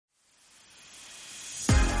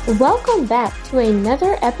Welcome back to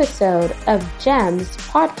another episode of GEMS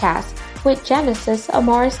podcast with Genesis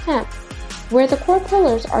Amaris Kemp, where the core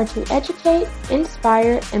pillars are to educate,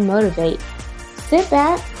 inspire, and motivate. Sit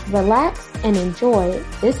back, relax, and enjoy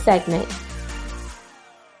this segment.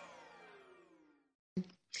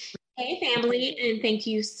 Hey family, and thank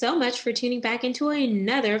you so much for tuning back into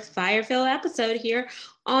another fire-filled episode here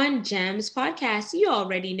on GEMS podcast. You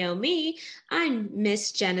already know me. I'm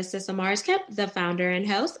Miss Genesis Amaris Kemp, the founder and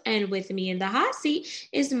host, and with me in the hot seat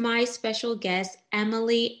is my special guest,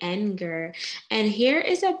 Emily Enger. And here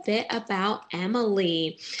is a bit about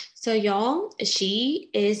Emily. So y'all,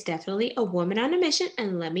 she is definitely a woman on a mission,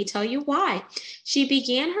 and let me tell you why. She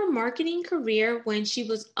began her marketing career when she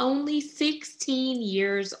was only 16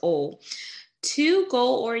 years old. Too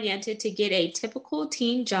goal-oriented to get a typical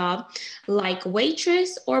teen job like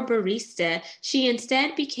waitress or barista, she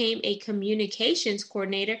instead became a communications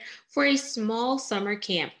coordinator for a small summer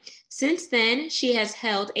camp. Since then, she has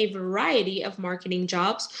held a variety of marketing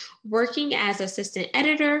jobs, working as assistant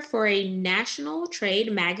editor for a national trade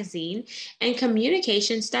magazine and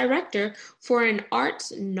communications director for an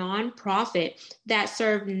arts nonprofit that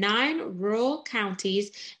served 9 rural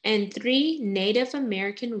counties and 3 Native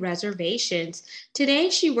American reservations. Today,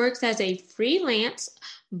 she works as a freelance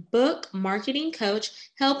book marketing coach,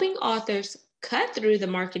 helping authors cut through the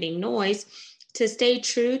marketing noise to stay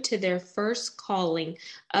true to their first calling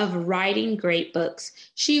of writing great books.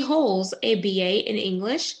 She holds a BA in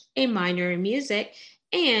English, a minor in music,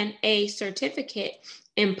 and a certificate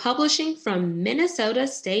in publishing from Minnesota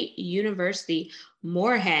State University,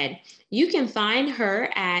 Moorhead. You can find her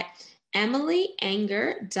at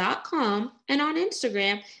EmilyEnger.com and on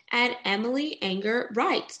Instagram at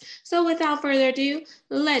EmilyEngerWrites. So without further ado,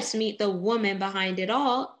 let's meet the woman behind it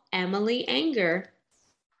all, Emily Enger.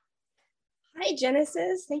 Hi,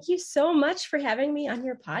 Genesis. Thank you so much for having me on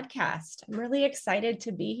your podcast. I'm really excited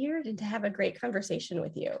to be here and to have a great conversation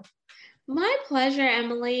with you. My pleasure,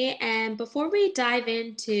 Emily. And before we dive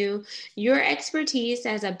into your expertise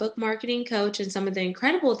as a book marketing coach and some of the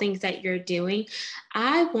incredible things that you're doing,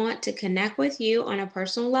 I want to connect with you on a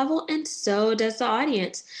personal level, and so does the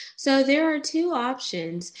audience. So there are 2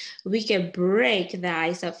 options. We could break the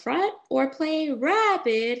ice up front or play a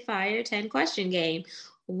rapid fire 10 question game.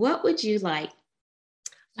 What would you like?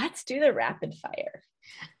 Let's do the rapid fire.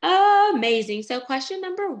 Amazing. So question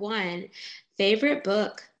number 1, favorite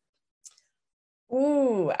book?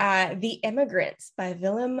 The Immigrants by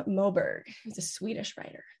Vilhelm Moberg. He's a Swedish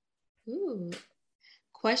writer.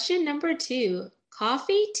 Question number 2,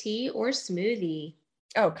 coffee, tea, or smoothie?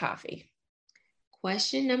 Oh, coffee.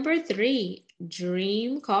 Question number 3,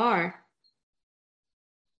 dream car?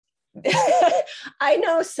 I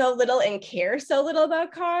know so little and care so little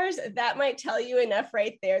about cars. That might tell you enough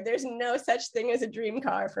right there. There's no such thing as a dream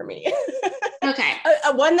car for me. Okay.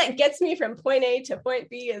 a one that gets me from point A to point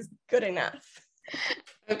B is good enough.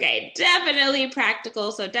 Okay, definitely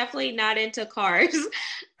practical. So definitely not into cars.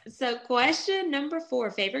 So question number 4,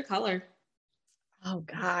 favorite color? Oh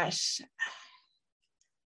gosh.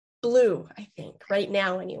 Blue, I think, right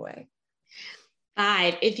now anyway.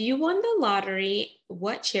 5, if you won the lottery,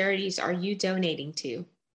 what charities are you donating to?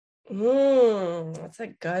 That's a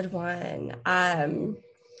good one.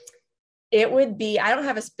 It would be, I don't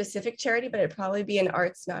have a specific charity, but it'd probably be an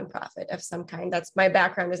arts nonprofit of some kind. That's my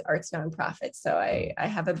background, is arts nonprofits. So I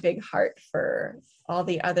have a big heart for all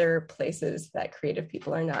the other places that creative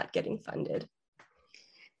people are not getting funded.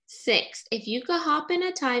 6, if you could hop in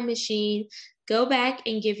a time machine, go back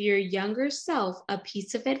and give your younger self a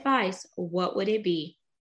piece of advice, what would it be?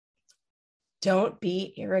 Don't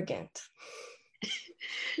be arrogant.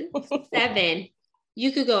 7,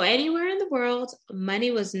 you could go anywhere in the world,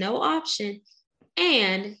 money was no option,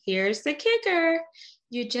 and here's the kicker.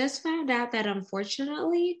 You just found out that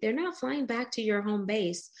unfortunately, they're not flying back to your home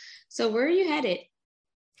base. So where are you headed?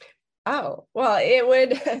 Oh, well, it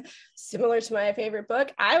would, similar to my favorite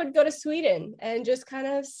book, I would go to Sweden and just kind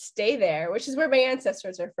of stay there, which is where my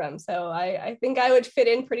ancestors are from. So I think I would fit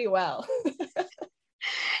in pretty well.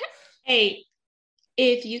 Hey,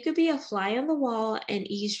 if you could be a fly on the wall and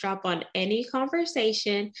eavesdrop on any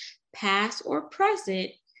conversation, past or present,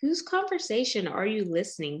 whose conversation are you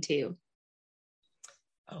listening to?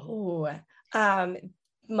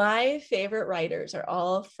 My favorite writers are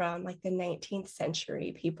all from like the 19th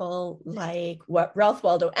century. People like Ralph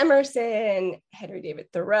Waldo Emerson, Henry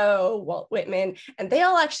David Thoreau, Walt Whitman, and they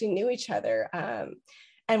all actually knew each other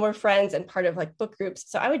and were friends and part of like book groups.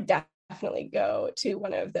 So I would definitely go to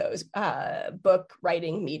one of those book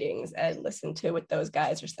writing meetings and listen to what those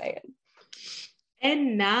guys are saying.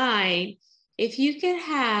 And 9, If you could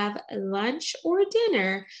have lunch or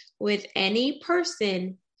dinner with any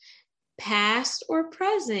person, past or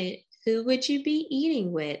present, who would you be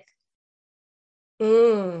eating with?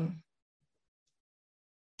 The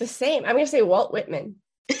same. I'm going to say Walt Whitman.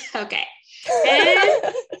 Okay.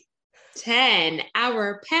 And 10,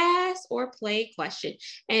 our pass or play question.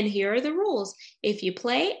 And here are the rules. If you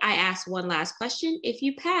play, I ask one last question. If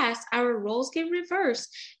you pass, our roles get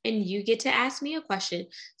reversed and you get to ask me a question.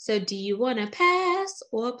 So do you want to pass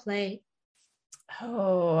or play?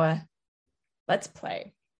 Oh, let's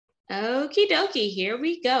play. Okie dokie, here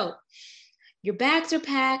we go. Your bags are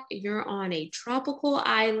packed. You're on a tropical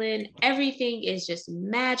island. Everything is just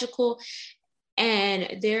magical.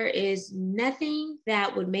 And there is nothing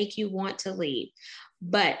that would make you want to leave.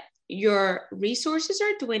 But your resources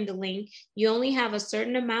are dwindling. You only have a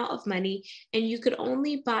certain amount of money, and you could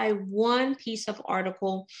only buy one piece of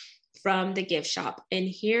article from the gift shop. And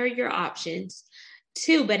here are your options: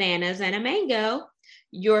 2 bananas and a mango,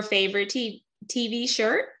 your favorite TV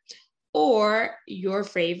shirt, or your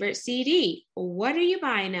favorite CD. What are you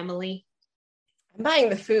buying, Emily? I'm buying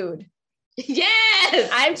the food. Yes!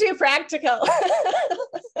 I'm too practical.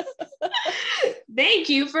 Thank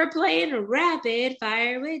you for playing Rapid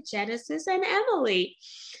Fire with Genesis and Emily.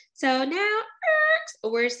 So now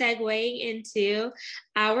we're segueing into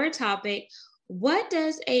our topic. What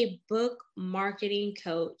does a book marketing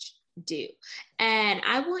coach do? And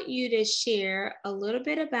I want you to share a little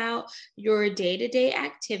bit about your day-to-day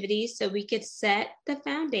activities so we could set the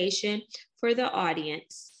foundation for the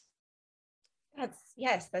audience.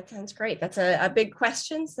 Yes, that sounds great. That's a big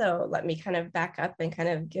question. So let me kind of back up and kind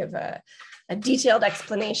of give a detailed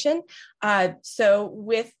explanation. So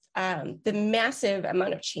with the massive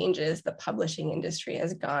amount of changes the publishing industry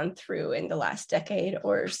has gone through in the last decade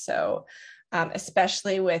or so,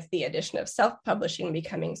 especially with the addition of self-publishing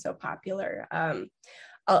becoming so popular,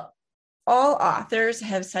 all authors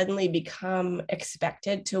have suddenly become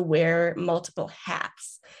expected to wear multiple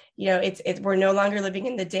hats. You know, we're no longer living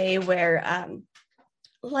in the day where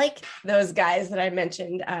like those guys that I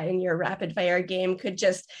mentioned in your rapid fire game could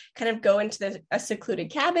just kind of go into a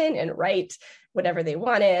secluded cabin and write whatever they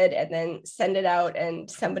wanted and then send it out and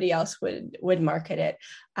somebody else would market it.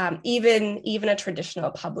 Even a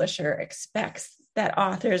traditional publisher expects that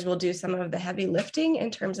authors will do some of the heavy lifting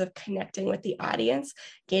in terms of connecting with the audience,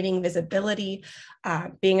 gaining visibility,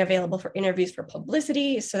 being available for interviews, for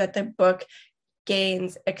publicity, so that the book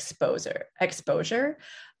gains exposure.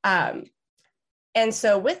 And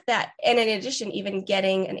so with that, and in addition, even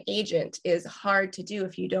getting an agent is hard to do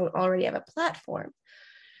if you don't already have a platform.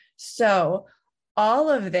 So all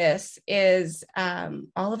of this is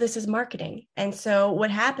marketing. And so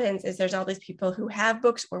what happens is there's all these people who have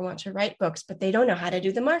books or want to write books, but they don't know how to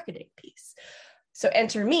do the marketing piece. So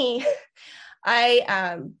enter me.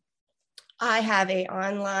 I have an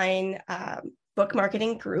online book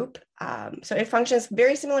marketing group. So it functions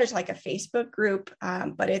very similar to like a Facebook group,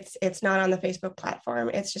 but it's not on the Facebook platform.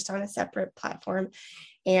 It's just on a separate platform.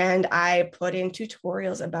 And I put in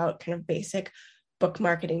tutorials about kind of basic book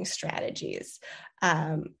marketing strategies,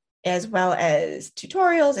 as well as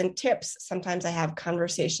tutorials and tips. Sometimes I have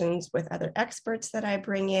conversations with other experts that I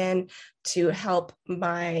bring in to help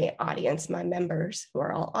my audience, my members who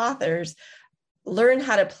are all authors, learn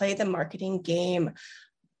how to play the marketing game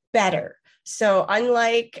better. So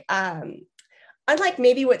unlike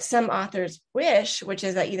maybe what some authors wish, which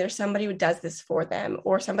is that either somebody who does this for them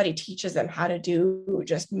or somebody teaches them how to do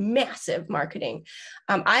just massive marketing,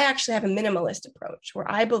 I actually have a minimalist approach where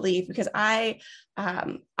I believe, because I'm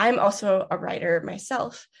also a writer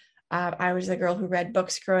myself. I was a girl who read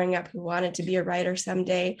books growing up, who wanted to be a writer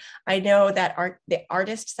someday. I know that the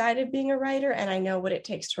artist side of being a writer, and I know what it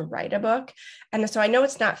takes to write a book. And so I know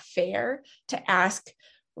it's not fair to ask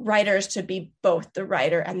writers to be both the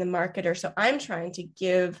writer and the marketer. So I'm trying to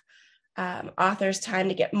give authors time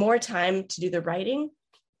to get more time to do the writing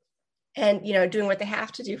and, doing what they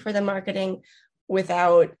have to do for the marketing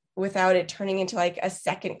without it turning into like a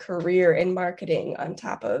second career in marketing on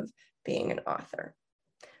top of being an author.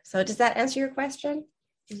 So does that answer your question?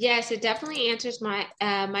 Yes, it definitely answers my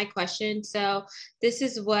my question. So this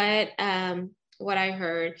is what I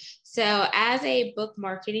heard. So as a book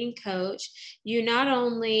marketing coach, you not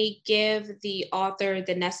only give the author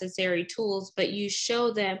the necessary tools, but you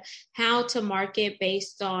show them how to market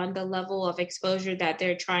based on the level of exposure that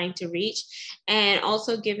they're trying to reach, and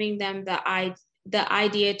also giving them the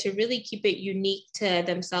idea to really keep it unique to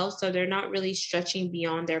themselves, so they're not really stretching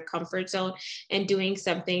beyond their comfort zone and doing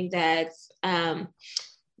something that's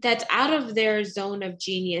that's out of their zone of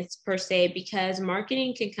genius per se, because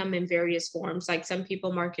marketing can come in various forms. Like some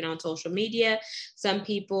people market on social media, some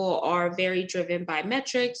people are very driven by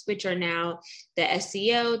metrics, which are now the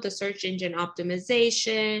SEO, the search engine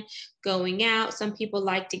optimization, going out. Some people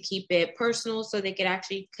like to keep it personal so they could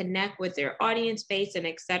actually connect with their audience base and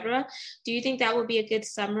etc. Do you think that would be a good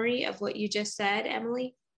summary of what you just said,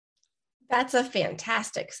 Emily? That's a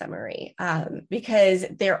fantastic summary, because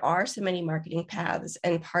there are so many marketing paths,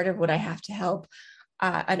 and part of what I have to help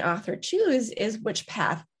an author choose is which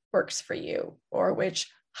path works for you, or which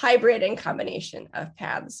hybrid and combination of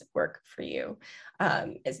paths work for you.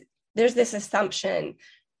 There's this assumption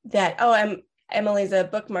that, oh, Emily's a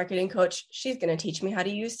book marketing coach, she's going to teach me how to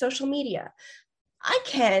use social media. I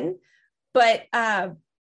can, but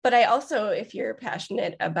I also, if you're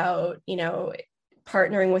passionate about,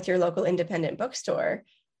 partnering with your local independent bookstore,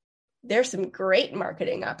 there's some great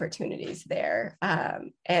marketing opportunities there,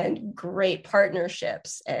 and great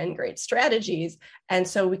partnerships and great strategies. And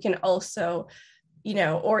so we can also,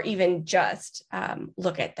 or even just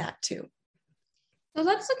look at that too. So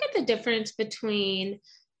let's look at the difference between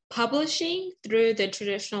publishing through the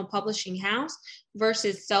traditional publishing house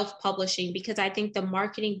versus self-publishing, because I think the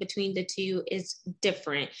marketing between the two is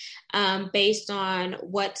different, based on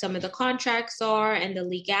what some of the contracts are and the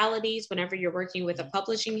legalities whenever you're working with a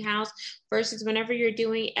publishing house versus whenever you're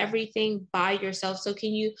doing everything by yourself. So can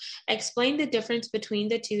you explain the difference between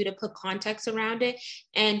the two to put context around it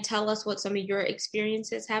and tell us what some of your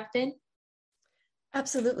experiences have been?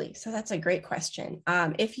 Absolutely. So that's a great question.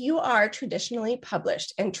 If you are traditionally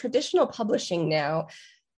published, and traditional publishing now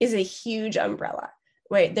is a huge umbrella,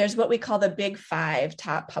 right? There's what we call the big five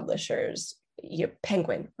top publishers: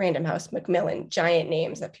 Penguin, Random House, Macmillan, giant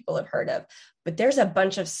names that people have heard of. But there's a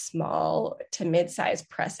bunch of small to mid-sized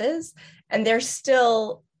presses, and they're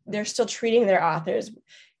still treating their authors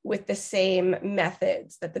with the same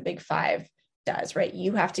methods that the big five does, right?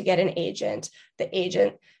 You have to get an agent. The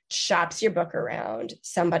agent shops your book around,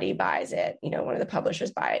 somebody buys it, one of the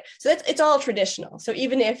publishers buy it. So it's all traditional. So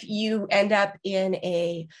even if you end up in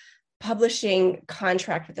a publishing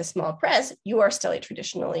contract with a small press, you are still a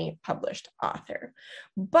traditionally published author.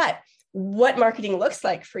 But what marketing looks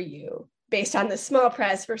like for you based on the small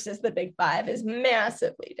press versus the big five is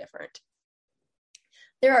massively different.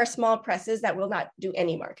 There are small presses that will not do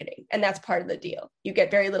any marketing, and that's part of the deal. You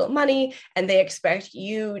get very little money, and they expect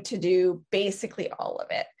you to do basically all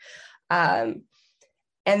of it.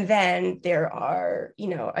 And then there are,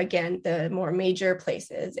 again, the more major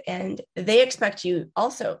places, and they expect you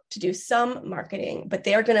also to do some marketing, but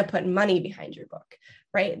they are going to put money behind your book,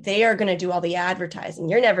 right? They are going to do all the advertising.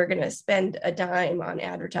 You're never going to spend a dime on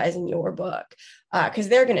advertising your book, because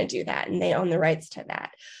they're going to do that, and they own the rights to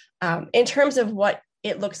that. In terms of what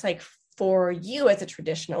it looks like for you as a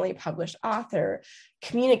traditionally published author,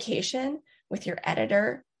 communication with your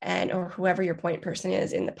editor or whoever your point person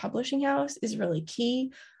is in the publishing house is really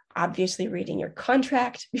key. Obviously, reading your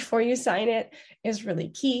contract before you sign it is really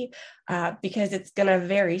key, because it's going to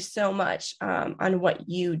vary so much on what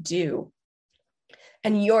you do.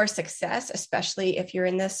 And your success, especially if you're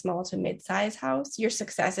in this small to mid-size house, your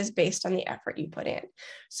success is based on the effort you put in.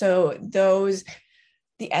 So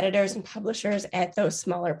the editors and publishers at those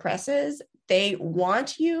smaller presses, they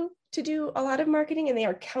want you to do a lot of marketing, and they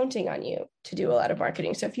are counting on you to do a lot of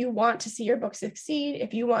marketing. So if you want to see your book succeed,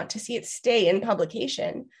 if you want to see it stay in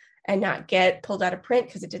publication and not get pulled out of print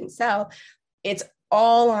because it didn't sell, it's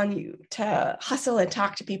all on you to hustle and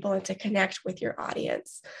talk to people and to connect with your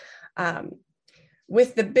audience.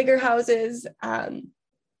 With the bigger houses,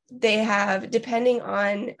 they have, depending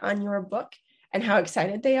on your book and how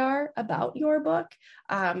excited they are about your book,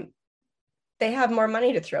 they have more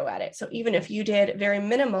money to throw at it. So even if you did very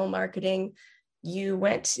minimal marketing, you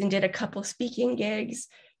went and did a couple speaking gigs,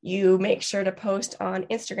 you make sure to post on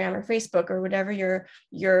Instagram or Facebook or whatever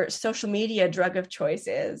your social media drug of choice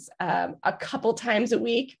is, a couple times a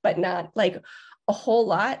week, but not like a whole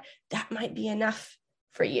lot, that might be enough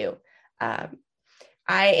for you.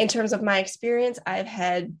 In terms of my experience,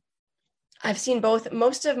 I've seen both.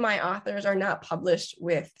 Most of my authors are not published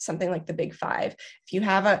with something like the big five. If you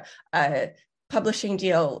have a publishing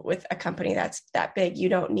deal with a company that's that big, you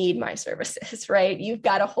don't need my services, right? You've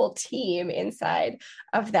got a whole team inside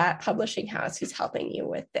of that publishing house who's helping you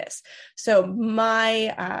with this. So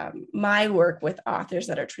my work with authors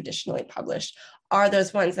that are traditionally published are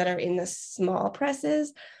those ones that are in the small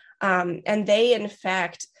presses. And they, in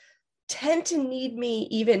fact, tend to need me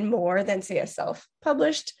even more than, say, a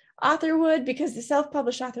self-published author would, because the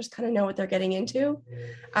self-published authors kind of know what they're getting into.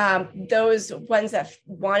 Those ones that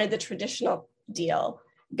wanted the traditional deal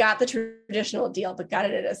got the traditional deal, but got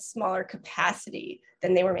it at a smaller capacity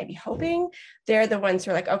than they were maybe hoping, they're the ones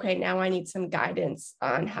who are like, okay, now I need some guidance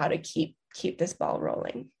on how to keep this ball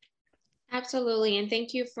rolling. Absolutely. And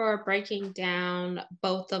thank you for breaking down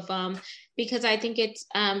both of them, because I think it's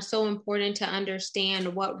so important to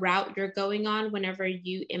understand what route you're going on whenever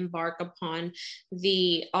you embark upon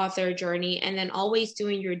the author journey, and then always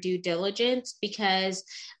doing your due diligence, because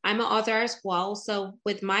I'm an author as well. So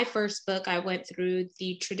with my first book, I went through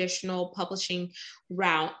the traditional publishing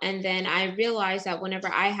route. And then I realized that whenever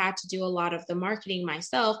I had to do a lot of the marketing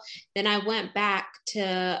myself, then I went back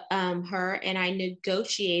to her and I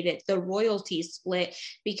negotiated the royalty split,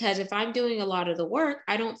 because if I'm doing a lot of the work,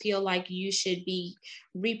 I don't feel like you should be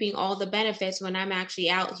reaping all the benefits when I'm actually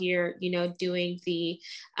out here, doing the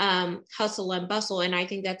hustle and bustle. And I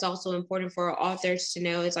think that's also important for authors to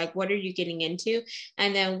know, is like, what are you getting into?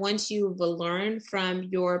 And then once you've learned from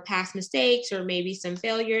your past mistakes or maybe some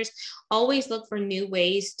failures, always look for new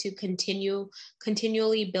ways to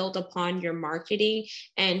continually build upon your marketing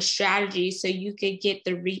and strategy so you could get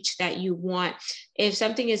the reach that you want. If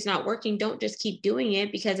something is not working, don't just keep doing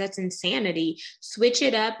it, because that's insanity. Switch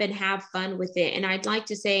it up and have fun with it. And I'd like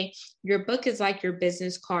to say your book is like your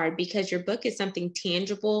business card, because your book is something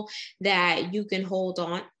tangible that you can hold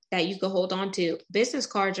on to. Business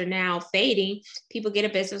cards are now fading. People get a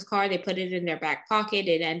business card, they put it in their back pocket,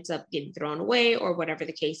 it ends up getting thrown away or whatever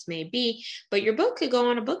the case may be. But your book could go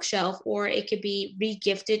on a bookshelf, or it could be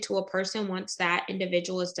re-gifted to a person once that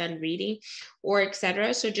individual is done reading, or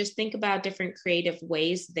etc. So just think about different creative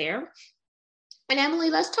ways there. And Emily,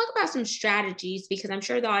 let's talk about some strategies, because I'm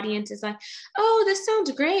sure the audience is like, oh, this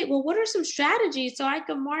sounds great. Well, what are some strategies so I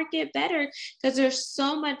can market better? Because there's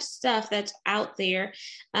so much stuff that's out there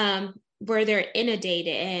where they're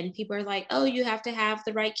inundated, and people are like, oh, you have to have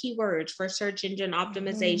the right keywords for search engine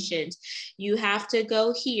optimizations. You have to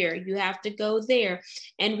go here, you have to go there.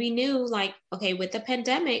 And we knew, like, okay, with the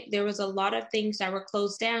pandemic, there was a lot of things that were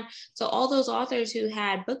closed down. So all those authors who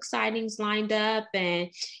had book signings lined up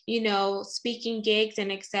and, speaking gigs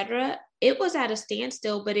and etc., it was at a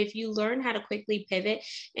standstill. But if you learn how to quickly pivot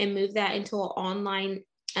and move that into an online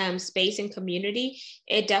space and community,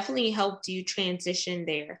 it definitely helped you transition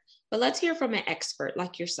there. But let's hear from an expert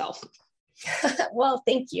like yourself. Well,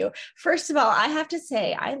 thank you. First of all, I have to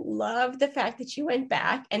say, I love the fact that you went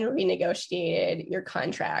back and renegotiated your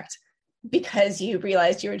contract because you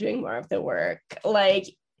realized you were doing more of the work. Like,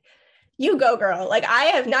 you go, girl. Like, I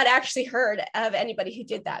have not actually heard of anybody who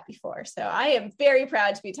did that before. So I am very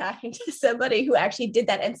proud to be talking to somebody who actually did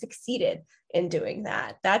that and succeeded in doing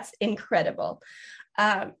that. That's incredible.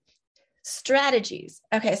 Strategies.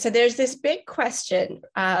 Okay, so there's this big question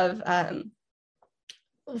of,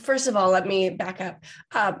 first of all, let me back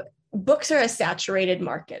up. Books are a saturated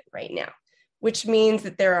market right now, which means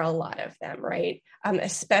that there are a lot of them, right?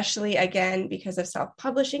 Especially, again, because of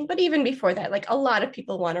self-publishing, but even before that, like, a lot of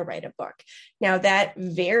people want to write a book. Now, that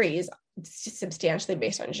varies substantially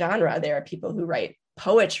based on genre. There are people who write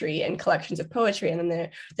poetry and collections of poetry, and then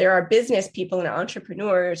there are business people and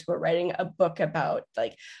entrepreneurs who are writing a book about,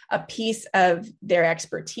 like, a piece of their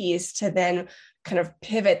expertise to then kind of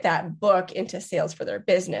pivot that book into sales for their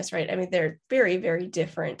business, right? I mean, they're very, very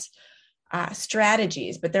different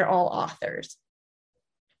strategies, but they're all authors.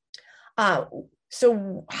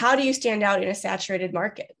 So how do you stand out in a saturated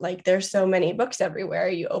market? Like, there's so many books everywhere.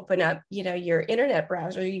 You open up, your internet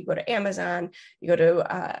browser, you go to Amazon, you go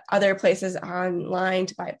to other places online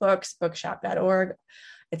to buy books, bookshop.org,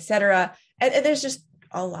 etc. And there's just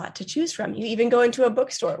a lot to choose from. You even go into a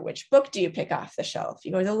bookstore. Which book do you pick off the shelf?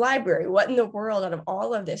 You go to the library. What in the world out of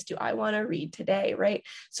all of this do I want to read today, right?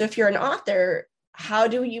 So if you're an author, how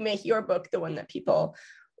do you make your book the one that people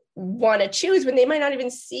want to choose when they might not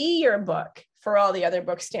even see your book for all the other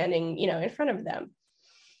books standing, in front of them?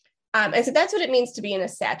 And so that's what it means to be in a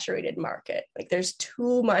saturated market. Like, there's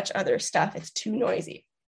too much other stuff. It's too noisy.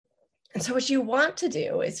 And so what you want to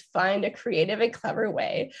do is find a creative and clever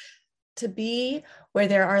way to be where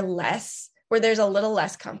there's a little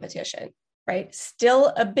less competition, right?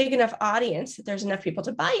 Still a big enough audience that there's enough people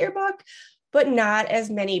to buy your book, but not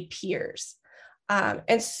as many peers.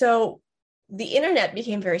 And so the internet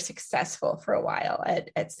became very successful for a while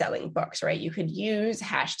at selling books, right? You could use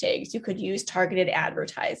hashtags, you could use targeted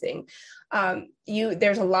advertising.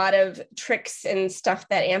 There's a lot of tricks and stuff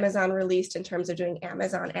that Amazon released in terms of doing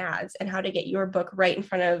Amazon ads and how to get your book right in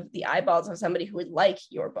front of the eyeballs of somebody who would like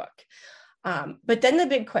your book. But then the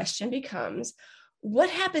big question becomes, what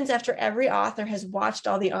happens after every author has watched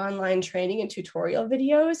all the online training and tutorial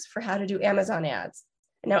videos for how to do Amazon ads?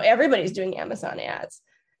 And now everybody's doing Amazon ads.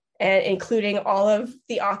 and including all of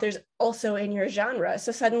the authors also in your genre.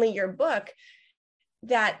 So suddenly your book,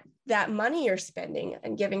 that money you're spending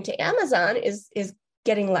and giving to Amazon is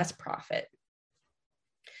getting less profit.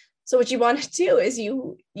 So what you want to do is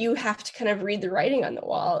you have to kind of read the writing on the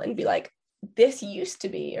wall and be like, this used to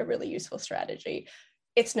be a really useful strategy.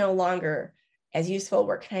 It's no longer as useful.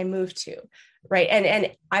 Where can I move to? Right.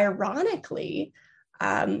 And ironically,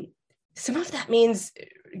 some of that means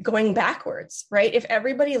going backwards, right? If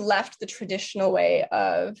everybody left the traditional way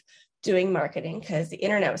of doing marketing because the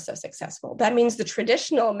internet was so successful, that means the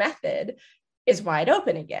traditional method is wide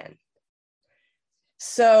open again.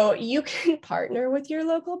 So you can partner with your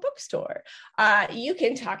local bookstore. You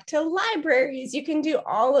can talk to libraries. You can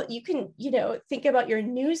think about your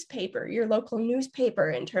newspaper, your local newspaper,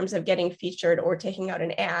 in terms of getting featured or taking out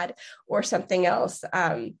an ad or something else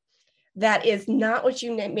that is not what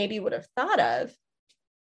you maybe would have thought of,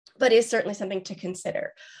 but is certainly something to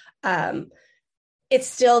consider. It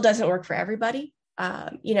still doesn't work for everybody.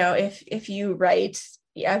 If you write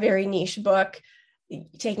a very niche book,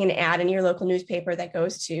 taking an ad in your local newspaper that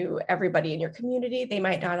goes to everybody in your community, they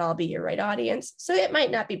might not all be your right audience. So it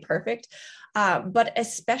might not be perfect. But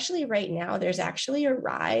especially right now, there's actually a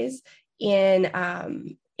rise in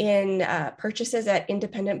purchases at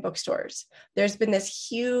independent bookstores. There's been this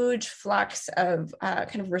huge flux of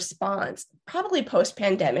kind of response, probably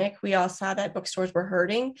post-pandemic. We all saw that bookstores were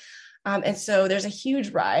hurting. And so there's a huge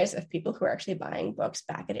rise of people who are actually buying books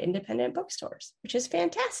back at independent bookstores, which is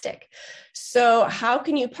fantastic. So how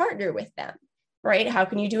can you partner with them, right? How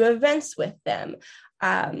can you do events with them?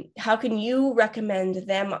 How can you recommend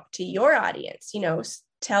them to your audience?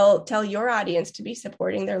 Tell your audience to be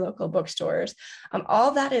supporting their local bookstores.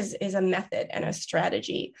 All that is a method and a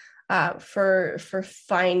strategy for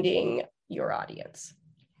finding your audience.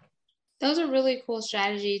 Those are really cool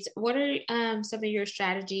strategies. What are some of your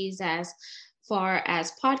strategies as far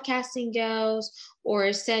as podcasting goes,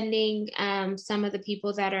 or sending some of the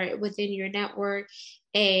people that are within your network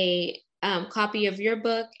a copy of your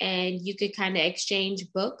book, and you could kind of exchange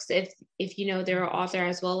books if they're an author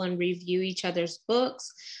as well, and review each other's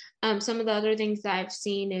books? Some of the other things that I've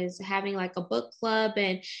seen is having like a book club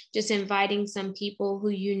and just inviting some people who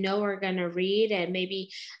are going to read, and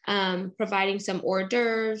maybe providing some hors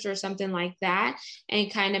d'oeuvres or something like that,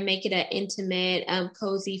 and kind of make it an intimate,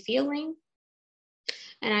 cozy feeling.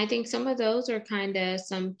 And I think some of those are kind of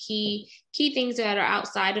some key things that are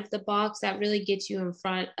outside of the box that really get you in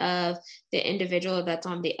front of the individual that's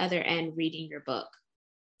on the other end reading your book.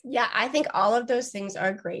 Yeah, I think all of those things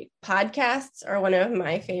are great. Podcasts are one of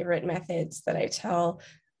my favorite methods that I tell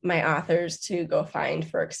my authors to go find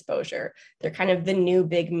for exposure. They're kind of the new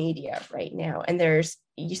big media right now. And there's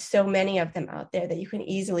so many of them out there that you can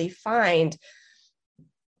easily find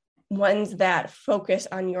ones that focus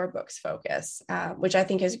on your book's focus, which I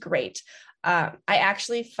think is great. I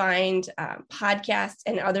actually find podcasts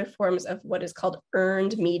and other forms of what is called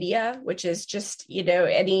earned media, which is just,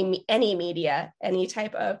 any media, any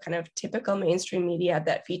type of kind of typical mainstream media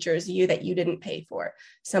that features you that you didn't pay for.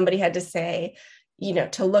 Somebody had to say,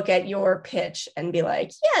 to look at your pitch and be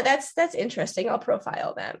like, yeah, that's interesting. I'll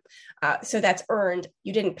profile them. So that's earned.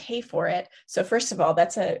 You didn't pay for it. So first of all,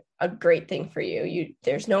 that's a great thing for you.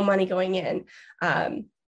 There's no money going in.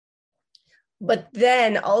 But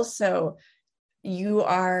then also you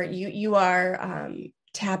are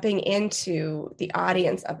tapping into the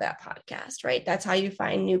audience of that podcast, right? That's how you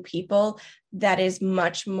find new people that is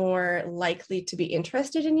much more likely to be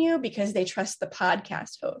interested in you, because they trust the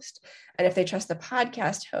podcast host. And if they trust the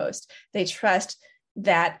podcast host, they trust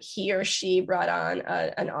that he or she brought on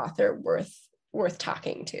an author worth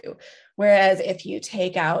talking to. Whereas if you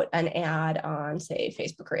take out an ad on, say,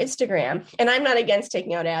 Facebook or Instagram, and I'm not against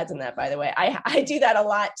taking out ads in that, by the way, I do that a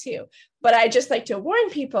lot too, but I just like to warn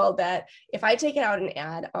people that if I take out an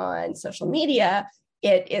ad on social media,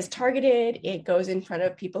 it is targeted, it goes in front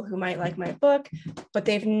of people who might like my book, but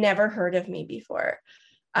they've never heard of me before.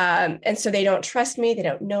 And so they don't trust me, they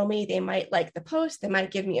don't know me, they might like the post, they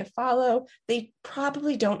might give me a follow, they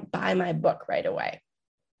probably don't buy my book right away.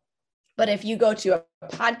 But if you go to a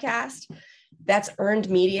podcast, that's earned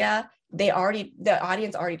media. The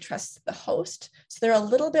audience already trusts the host. So they're a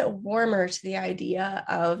little bit warmer to the idea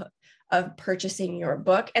of purchasing your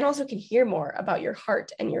book, and also can hear more about your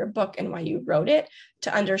heart and your book and why you wrote it,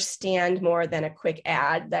 to understand more than a quick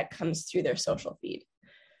ad that comes through their social feed.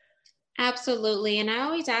 Absolutely. And I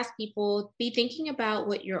always ask people, be thinking about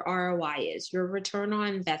what your ROI is, your return on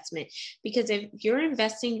investment, because if you're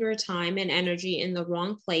investing your time and energy in the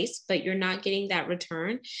wrong place, but you're not getting that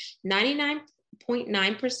return, 99%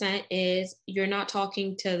 0.9% is you're not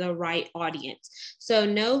talking to the right audience. So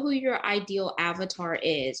know who your ideal avatar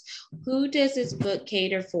is. Who does this book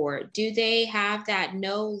cater for? Do they have that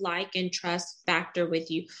know, like, and trust factor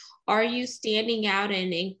with you? Are you standing out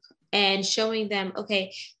and showing them,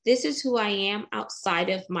 okay, this is who I am outside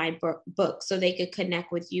of my book, so they could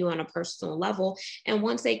connect with you on a personal level. And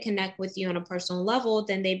once they connect with you on a personal level,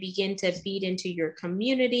 then they begin to feed into your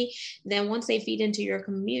community. Then once they feed into your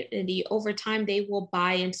community, over time, they will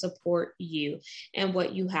buy and support you and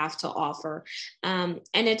what you have to offer. And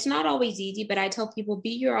it's not always easy, but I tell people,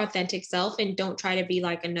 be your authentic self and don't try to be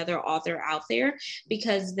like another author out there,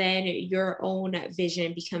 because then your own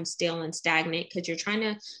vision becomes stale and stagnant, because you're trying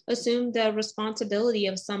to assume the responsibility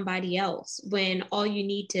of somebody else when all you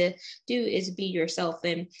need to do is be yourself,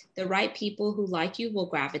 and the right people who like you will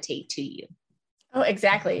gravitate to you. Oh,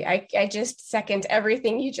 exactly. I just second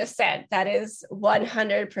everything you just said. That is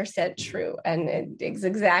 100% true. And it's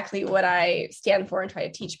exactly what I stand for and try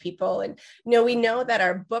to teach people. And, we know that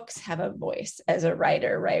our books have a voice as a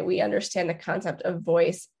writer, right? We understand the concept of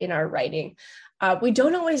voice in our writing. We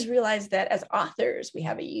don't always realize that as authors, we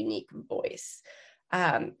have a unique voice.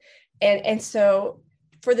 And so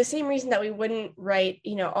for the same reason that we wouldn't write,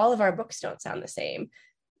 all of our books don't sound the same.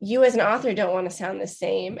 You as an author don't want to sound the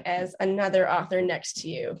same as another author next to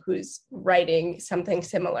you who's writing something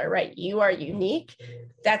similar, right? You are unique.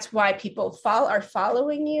 That's why people are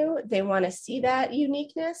following you. They want to see that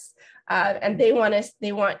uniqueness, and they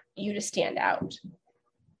want you to stand out.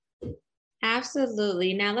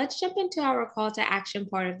 Absolutely. Now let's jump into our call to action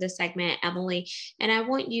part of the segment, Emily. And I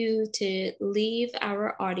want you to leave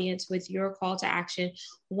our audience with your call to action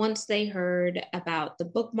once they heard about the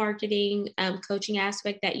book marketing coaching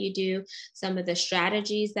aspect that you do, some of the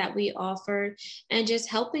strategies that we offered, and just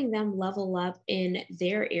helping them level up in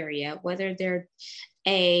their area, whether they're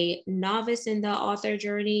a novice in the author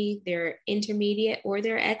journey, they're intermediate, or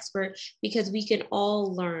they're expert, because we can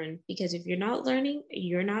all learn. Because if you're not learning,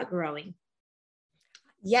 you're not growing.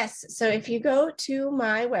 Yes. So if you go to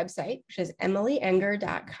my website, which is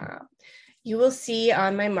emilyenger.com, you will see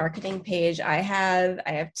on my marketing page, I have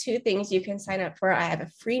two things you can sign up for. I have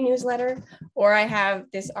a free newsletter, or I have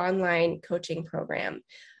this online coaching program.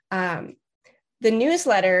 The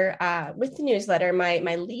newsletter, with the newsletter,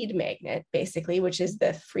 my lead magnet, basically, which is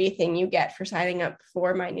the free thing you get for signing up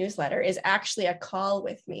for my newsletter, is actually a call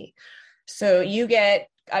with me. So you get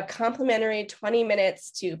a complimentary 20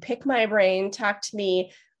 minutes to pick my brain, talk to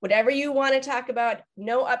me, whatever you want to talk about,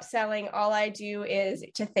 no upselling. All I do is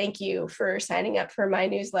to thank you for signing up for my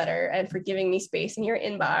newsletter and for giving me space in your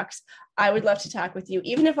inbox. I would love to talk with you.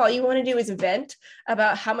 Even if all you want to do is vent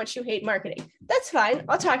about how much you hate marketing, that's fine.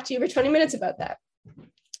 I'll talk to you for 20 minutes about that.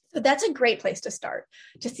 So that's a great place to start,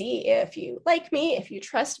 to see if you like me, if you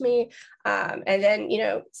trust me, and then,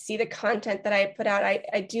 see the content that I put out.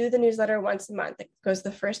 I do the newsletter once a month. It goes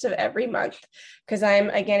the first of every month, because I'm,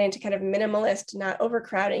 again, into kind of minimalist, not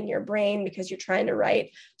overcrowding your brain because you're trying to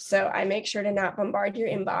write. So I make sure to not bombard your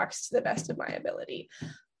inbox to the best of my ability.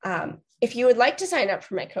 If you would like to sign up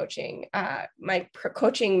for my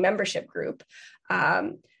coaching membership group,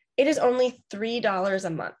 it is only $3 a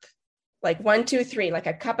month. Like 1, 2, 3, like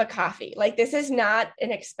a cup of coffee. Like, this is not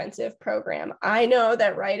an expensive program. I know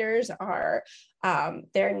that writers are,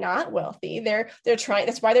 they're not wealthy. They're trying,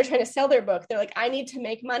 that's why they're trying to sell their book. They're like, I need to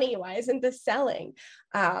make money. Why isn't this selling?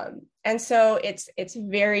 And so it's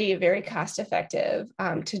very, very cost effective,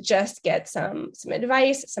 to just get some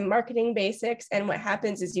advice, some marketing basics. And what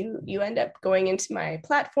happens is you end up going into my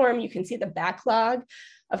platform. You can see the backlog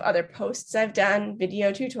of other posts I've done,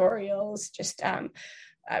 video tutorials, just,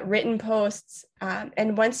 written posts.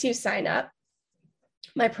 And once you sign up,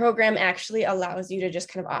 my program actually allows you to just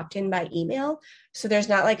kind of opt in by email. So there's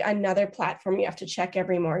not like another platform you have to check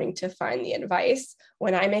every morning to find the advice.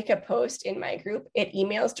 When I make a post in my group, it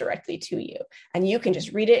emails directly to you, and you can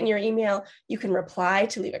just read it in your email. You can reply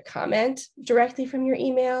to leave a comment directly from your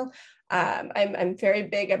email. I'm very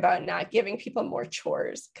big about not giving people more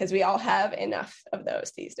chores, because we all have enough of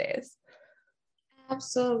those these days.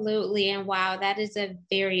 Absolutely. And wow, that is a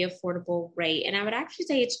very affordable rate. And I would actually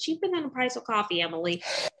say it's cheaper than the price of coffee, Emily.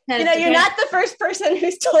 You're not the first person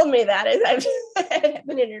who's told me that, as I've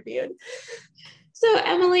been interviewed. So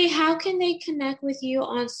Emily, how can they connect with you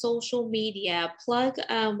on social media? Plug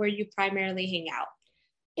where you primarily hang out.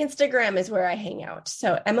 Instagram is where I hang out.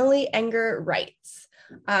 So Emily Enger Writes.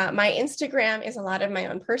 My Instagram is a lot of my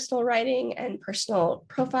own personal writing and personal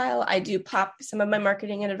profile. I do pop some of my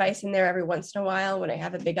marketing and advice in there every once in a while when I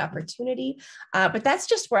have a big opportunity. But that's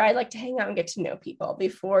just where I like to hang out and get to know people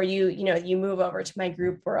before you move over to my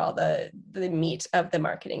group where all the meat of the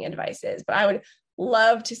marketing advice is. But I would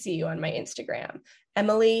love to see you on my Instagram.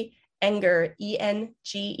 Emily Enger,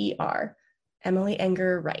 Enger. Emily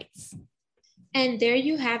Enger Writes. And there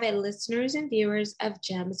you have it, listeners and viewers of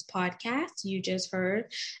GEMS podcast. You just heard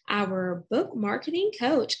our book marketing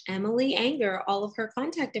coach, Emily Enger. All of her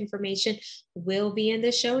contact information will be in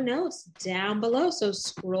the show notes down below. So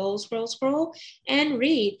scroll, and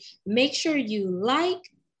read. Make sure you like,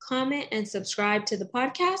 comment, and subscribe to the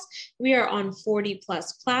podcast. We are on 40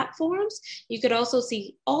 plus platforms. You could also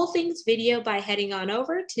see all things video by heading on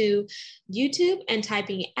over to YouTube and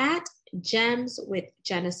typing at GEMS with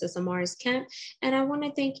Genesis Amaris Kemp. And I want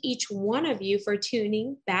to thank each one of you for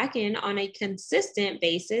tuning back in on a consistent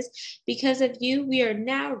basis. Because of you, we are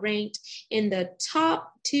now ranked in the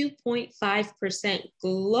top 2.5%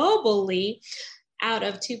 globally out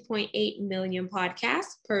of 2.8 million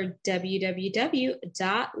podcasts per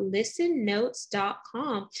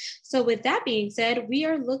www.listennotes.com. So with that being said, we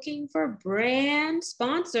are looking for brand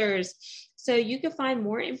sponsors. So you can find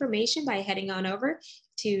more information by heading on over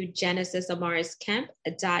to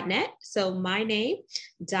genesisamarisKemp.net. So my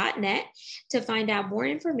name.net to find out more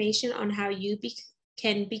information on how you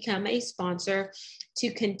can become a sponsor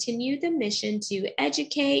to continue the mission to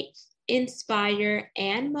educate, inspire,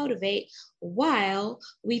 and motivate while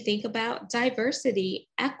we think about diversity,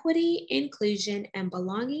 equity, inclusion, and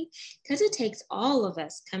belonging, because it takes all of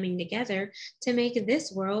us coming together to make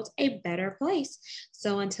this world a better place.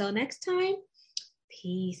 So until next time,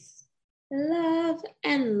 peace, love,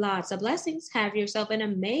 and lots of blessings. Have yourself an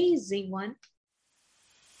amazing one.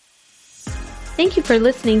 Thank you for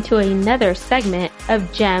listening to another segment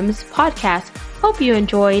of GEMS podcast. Hope you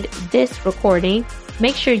enjoyed this recording.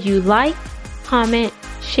 Make sure you like, comment,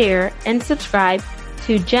 share, and subscribe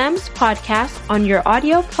to GEMS podcast on your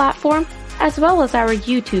audio platform, as well as our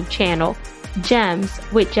YouTube channel, GEMS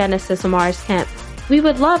with Genesis Amaris Kemp. We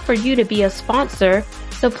would love for you to be a sponsor,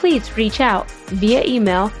 so please reach out via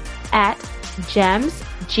email at GEMS,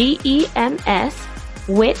 GEMS,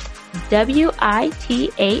 with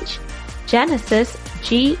WITH, Genesis,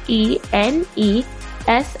 GENESIS,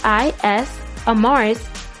 Amaris,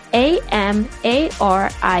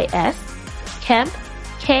 AMARIS, Kemp,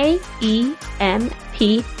 KEMP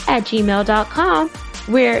 @gmail.com,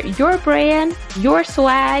 where your brand, your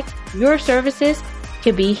swag, your services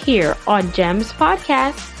can be here on GEMS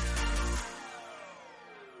Podcast.